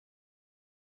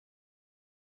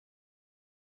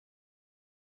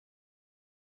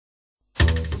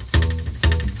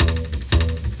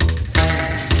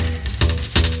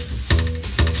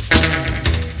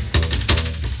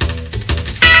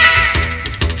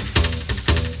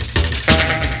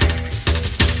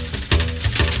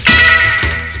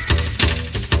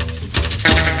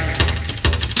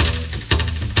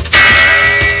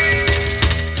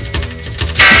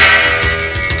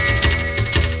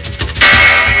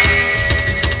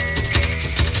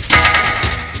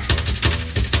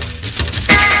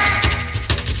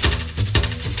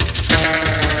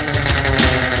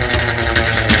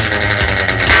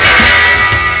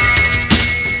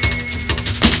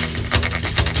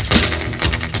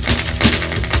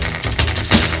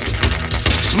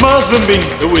Smother me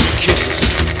with kisses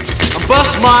and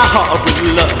bust my heart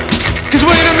with love. Cause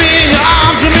when I'm in your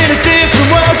arms, I'm in a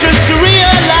different world. Just to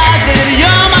realize that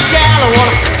you're my gal, I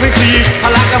wanna cling to you.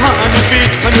 I like a honeybee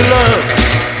and your love,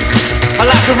 I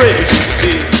like a raging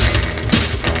sea.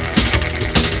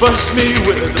 Bust me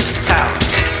with the power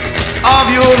of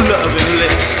your loving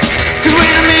lips. Cause when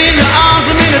I'm in your arms,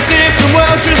 I'm in a different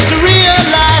world. Just to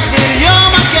realize that you're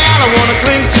my gal, I wanna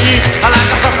cling to you. I like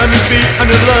a honeybee and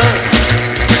your love,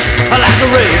 I like a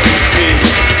raging sea.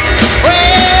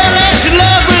 Well, let your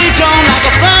love rage on like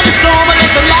a thunderstorm, and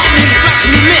let the lightning flash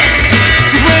me lips.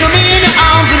 Cause when I'm in your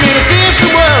arms, I'm in a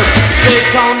different world.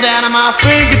 Shake on down to my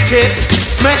fingertips,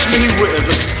 smash me with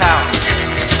the power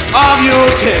of your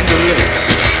tender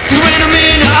lips. Cause when I'm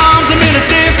in your arms, I'm in a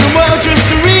different world. Just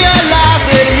to realize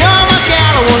that you're my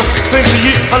gal, I wanna cling to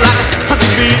you. I like a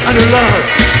honeybee and your love,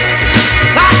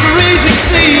 like a raging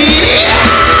sea.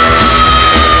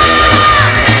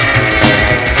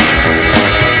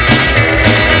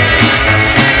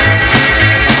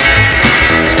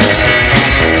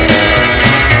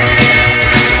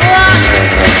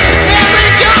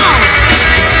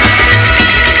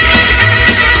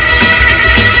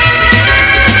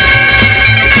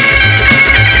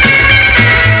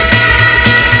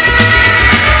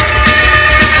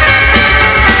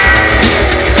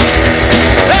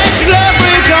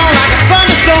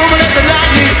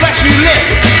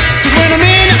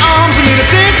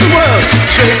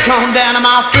 Come down to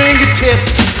my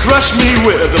fingertips, crush me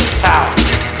with the power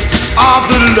of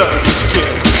the love you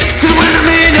give. Cause when I'm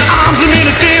in your arms, I'm in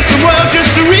a different world.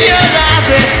 Just to realize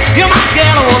that you're my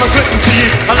gal, I wanna cling to you.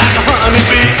 I like a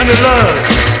honeybee and your love,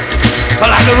 I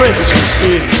like a raging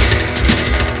sea.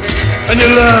 And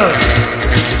your love,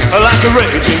 I like a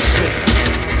raging sea.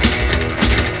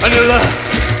 And your love,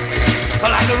 I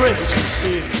like a raging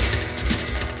sea.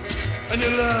 And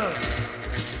your love,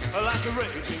 I like a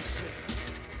raging sea.